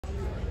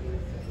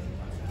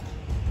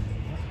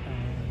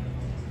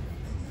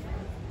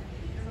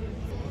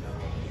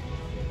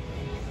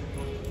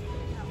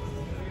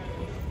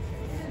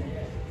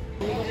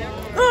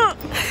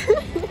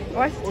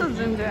Why is it so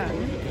zoomed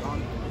in?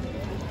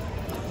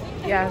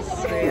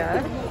 Yes,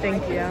 Leah.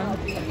 Thank you.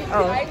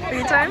 Oh,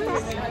 3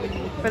 times?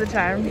 For the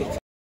charm.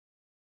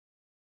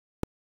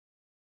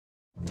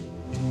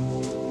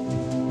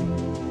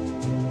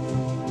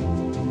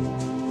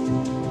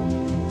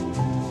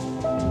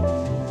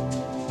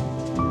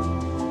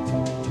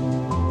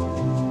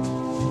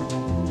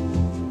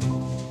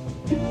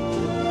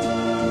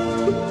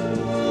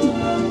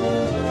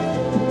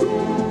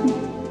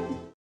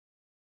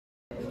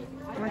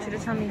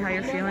 Tell me how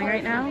you're feeling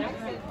right now.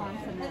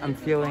 I'm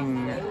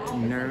feeling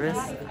nervous.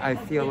 I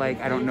feel like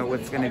I don't know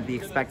what's going to be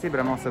expected, but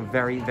I'm also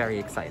very, very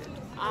excited.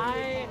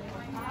 I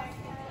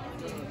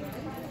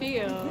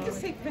feel... You can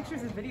just take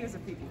pictures and videos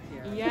of people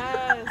here.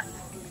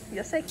 Yes.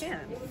 Yes, I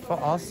can.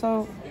 But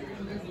also,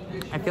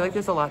 I feel like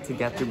there's a lot to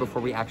get through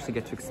before we actually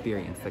get to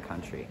experience the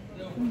country.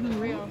 Mm-hmm.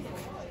 Real.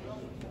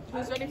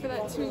 Who's ready for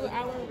that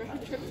 2-hour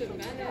road trip to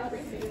Venice?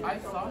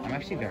 I'm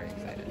actually very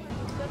excited.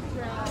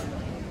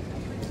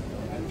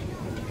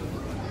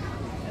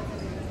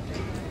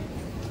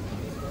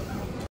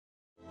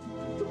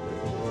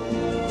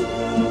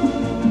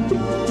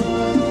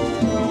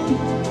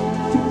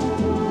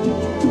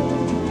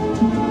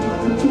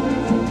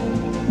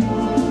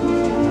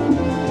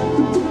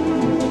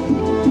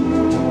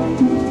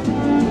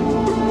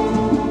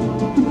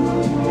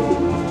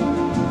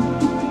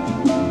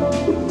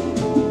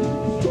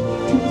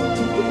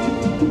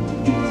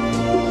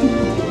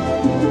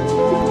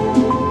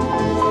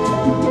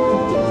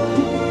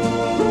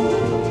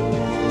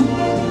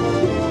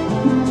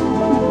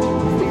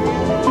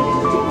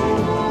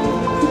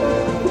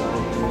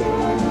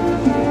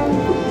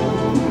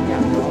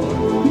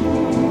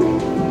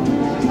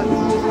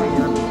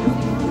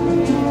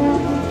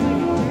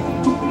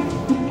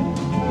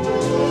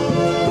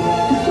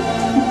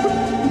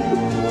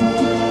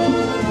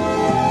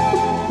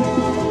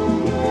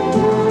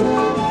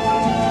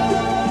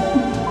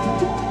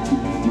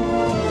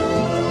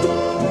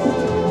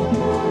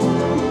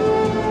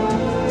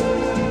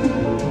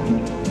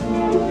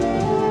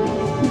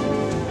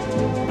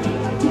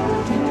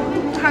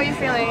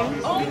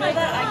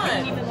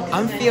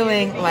 I'm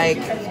feeling like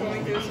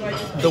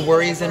the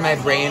worries in my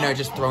brain are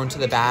just thrown to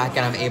the back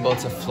and I'm able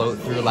to float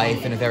through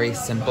life in a very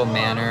simple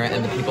manner,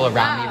 and the people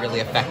around me really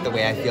affect the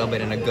way I feel,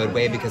 but in a good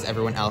way because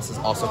everyone else is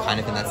also kind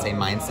of in that same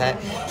mindset.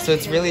 So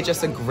it's really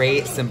just a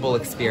great, simple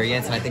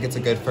experience, and I think it's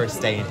a good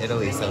first day in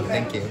Italy, so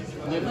thank you.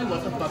 Literally,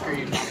 what the fuck are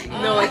you doing?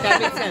 No, like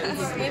that makes sense.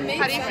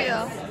 How do you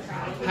feel?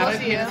 How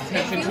do you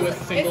pay attention to a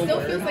single It still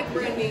word? feels like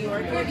we're in New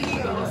York, but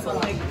also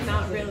like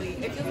not really.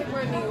 It feels like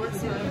we're in New York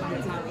surrounded by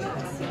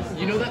Italians.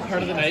 You know that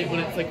part of the night when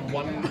it's like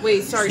one...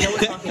 Wait, sorry, no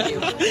one's talking to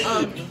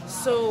you.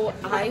 So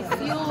I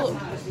feel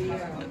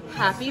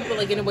happy, but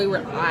like in a way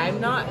where I'm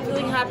not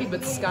feeling happy,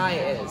 but Sky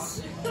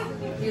is.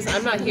 Because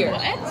I'm not here.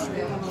 What?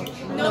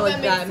 No,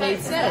 like that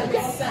made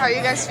sense. How are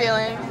you guys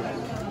feeling?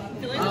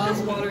 I feel like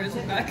this water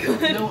isn't that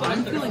good. No,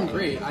 I'm feeling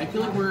great. I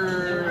feel like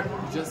we're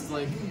just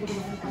like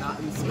not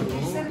in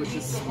school, which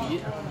is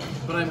sweet.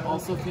 But I'm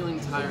also feeling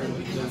tired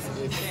because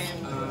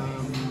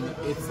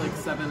it's like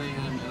 7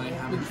 a.m. and I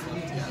haven't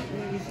slept yet.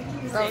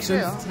 Oh, true.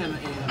 Since 10 a.m.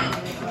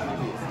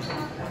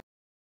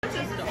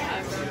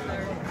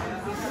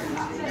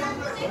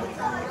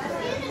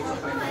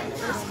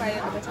 First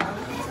bite of the town.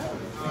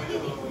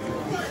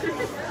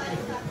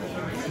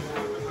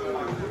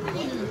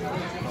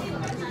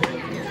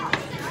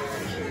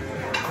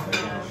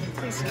 It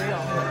tastes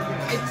real.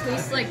 It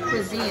tastes like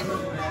cuisine.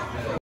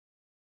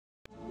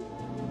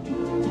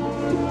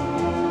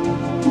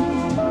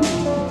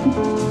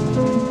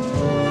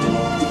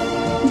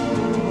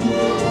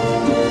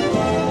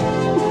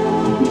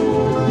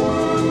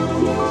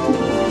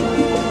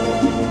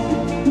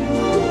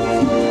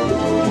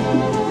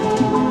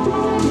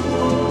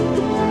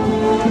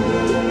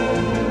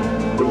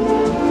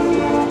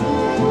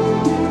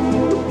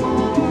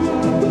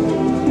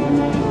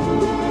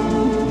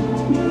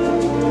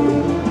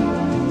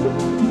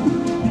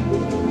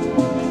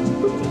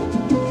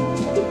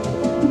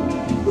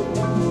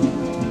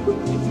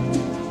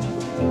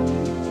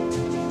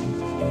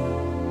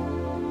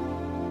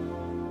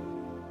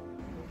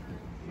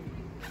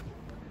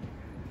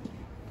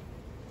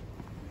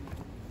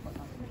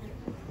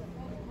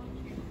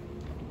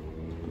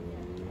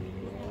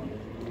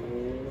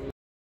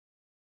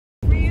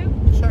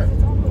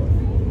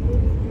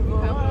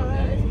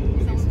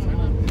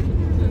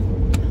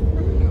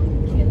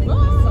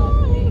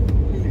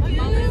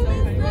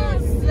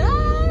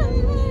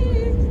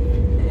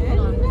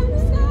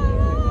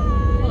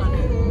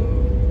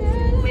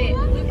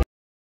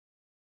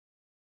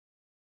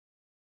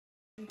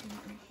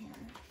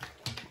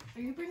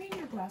 Are you bringing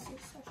your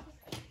glasses?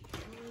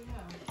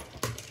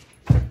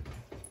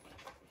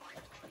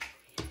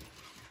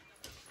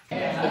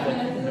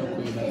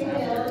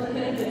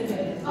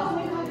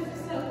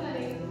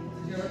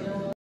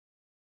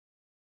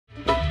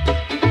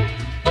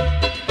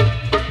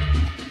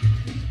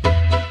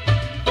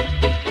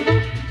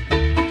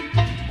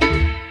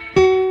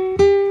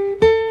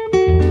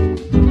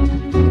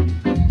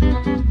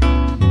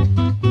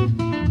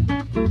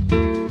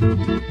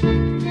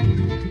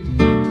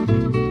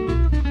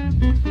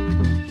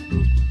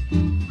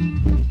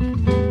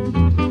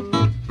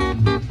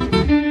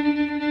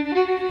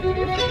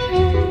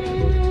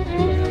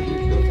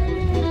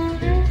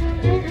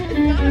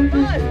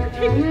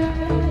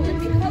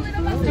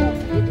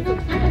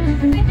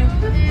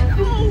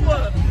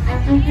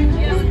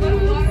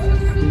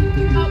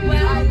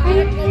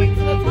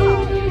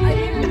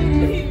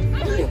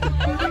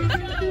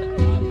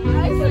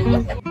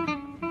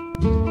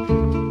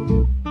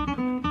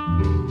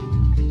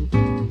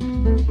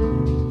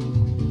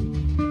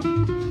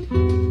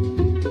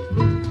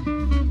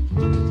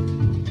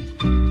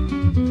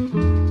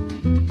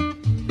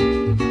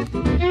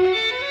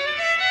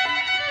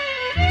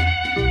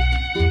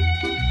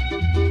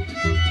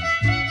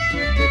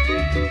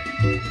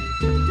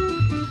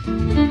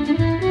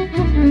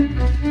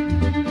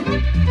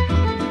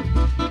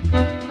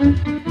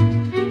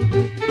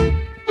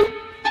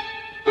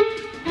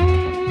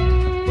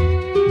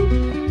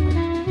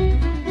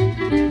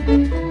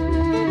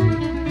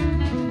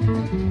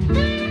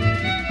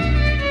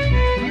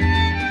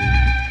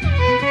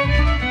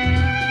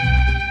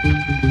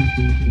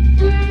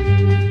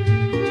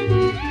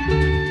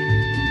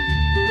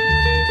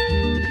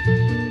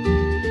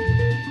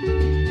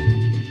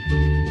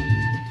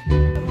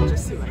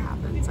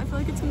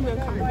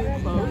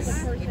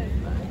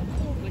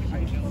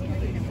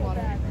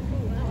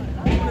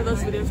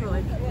 Those videos were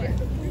like,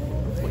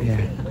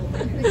 yeah.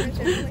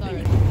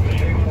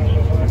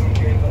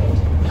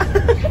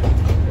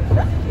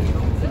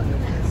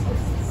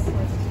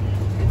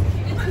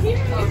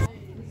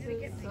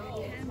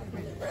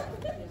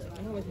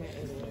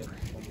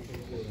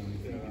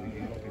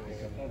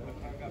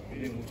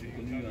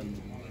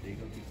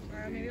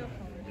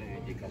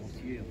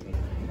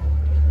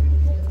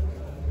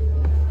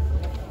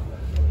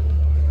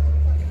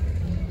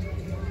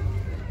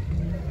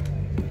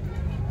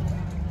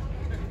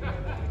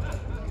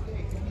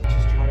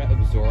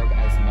 Absorb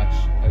as much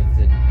of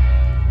the.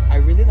 I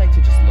really like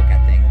to just look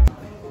at things.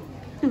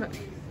 Do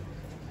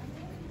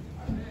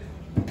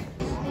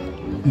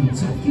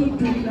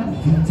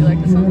you like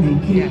this one?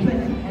 Yeah.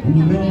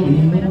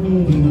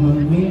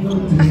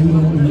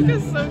 Look,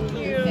 it's so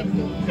cute.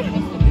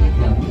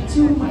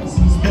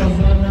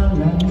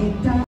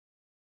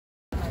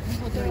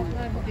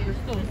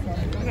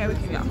 Okay, we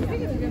can go.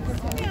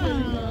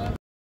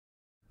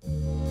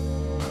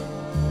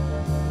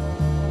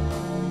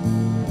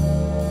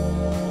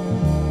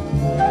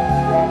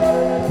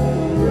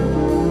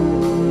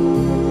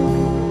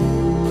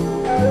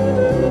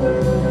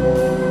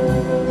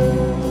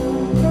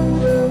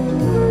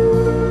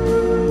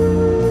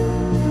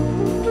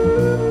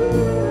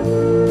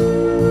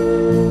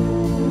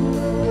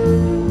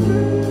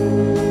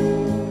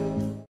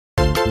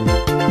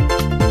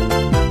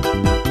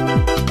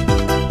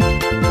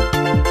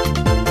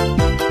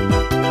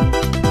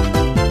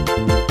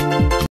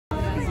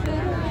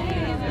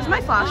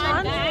 Flash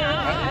on?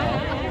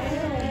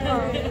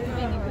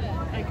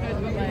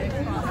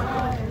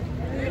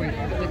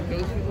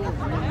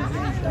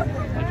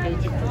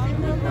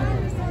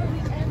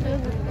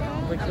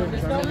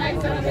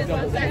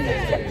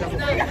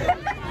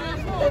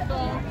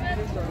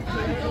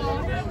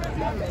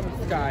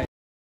 Guy.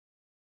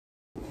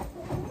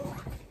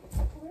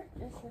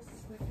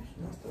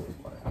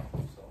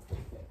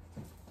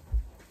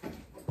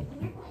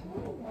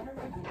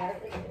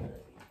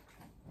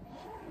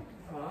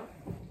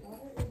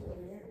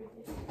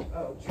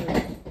 Oh, true.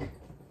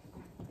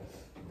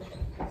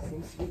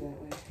 Seems to be that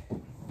way.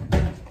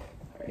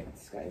 Alright,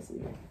 Sky is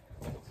leaving.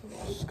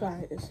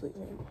 Sky is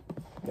leaving.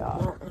 Yeah.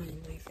 I'm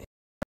leaving.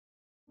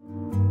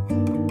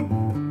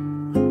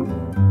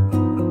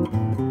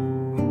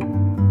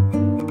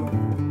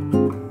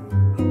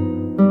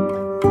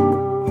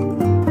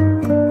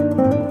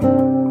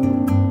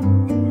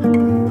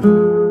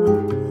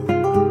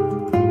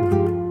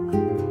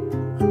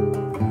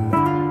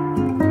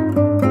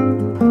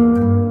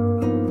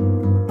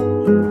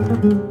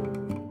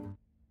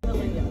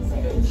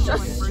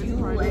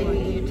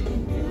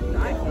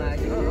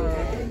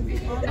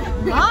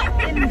 Not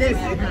in this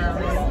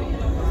house.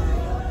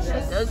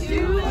 Just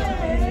you.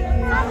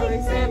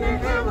 Alexander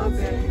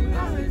Hamilton.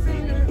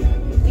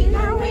 We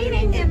are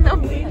waiting in the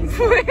wings.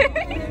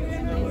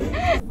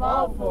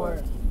 Fall for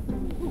it.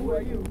 Who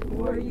are you?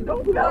 Who are you?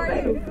 Don't tell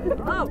me.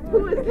 Oh,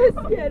 who is this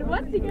kid?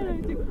 What's he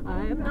gonna do?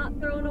 I have not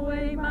thrown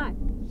away my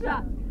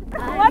shot.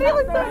 Why do you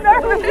look so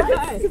nervous?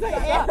 Because I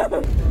am.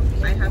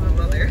 I have a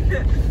mother.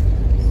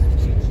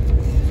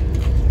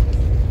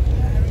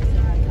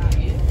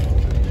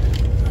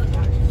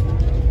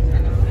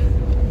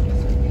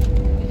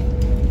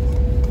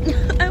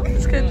 I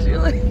was good,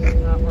 Julie.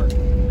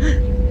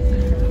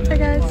 Hi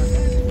guys.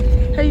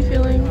 How you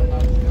feeling?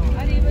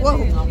 Whoa.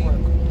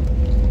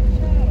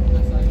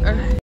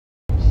 Okay.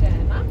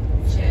 Scena,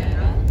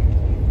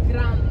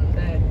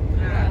 grande,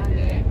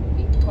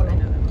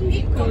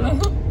 piccolo,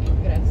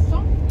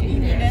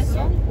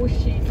 ingresso,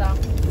 uscita.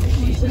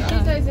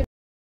 Uscita is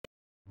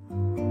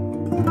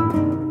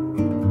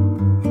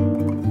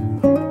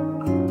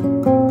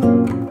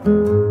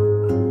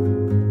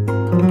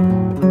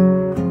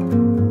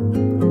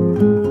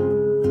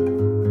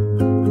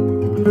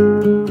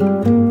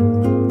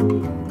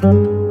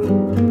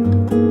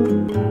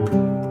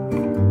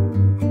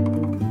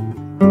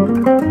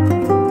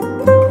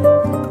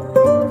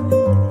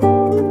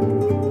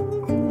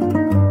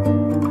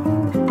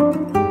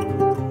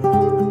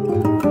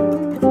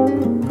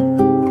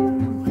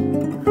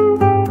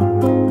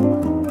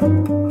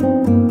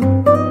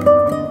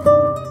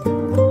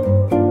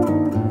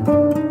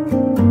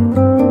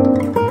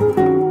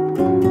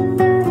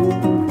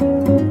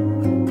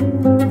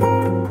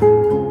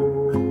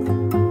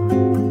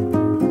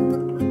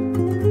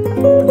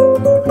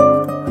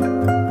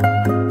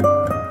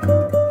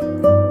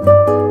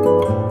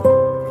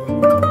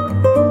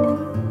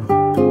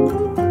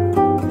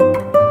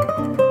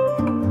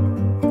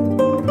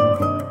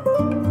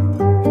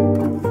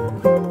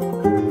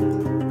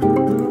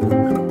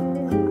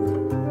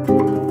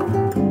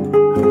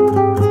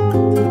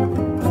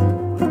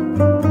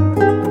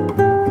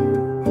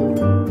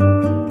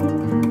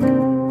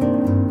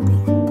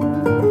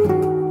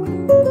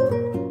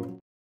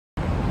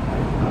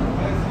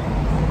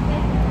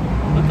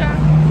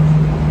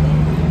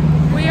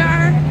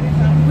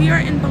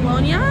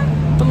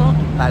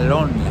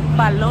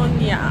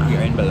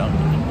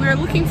We're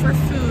looking for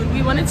food.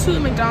 We wanted to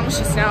McDonald's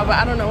just now, but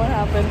I don't know what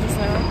happened just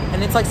now.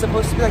 And it's like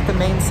supposed to be like the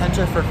main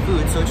center for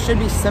food, so it should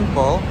be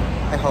simple,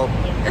 I hope.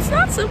 It's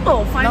not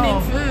simple finding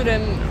food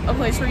in a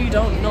place where you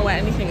don't know what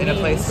anything means. In a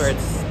place where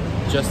it's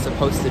just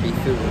supposed to be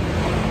food.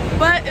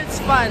 But it's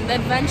fun. The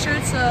adventure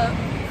to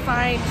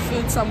find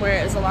food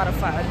somewhere is a lot of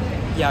fun.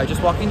 Yeah,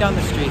 just walking down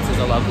the streets is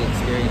a lovely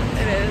experience.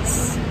 It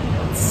is.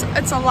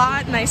 It's a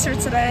lot nicer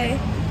today.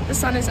 The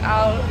sun is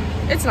out.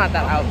 It's not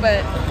that out,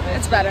 but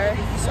it's better.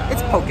 So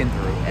it's poking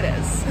through. It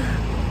is.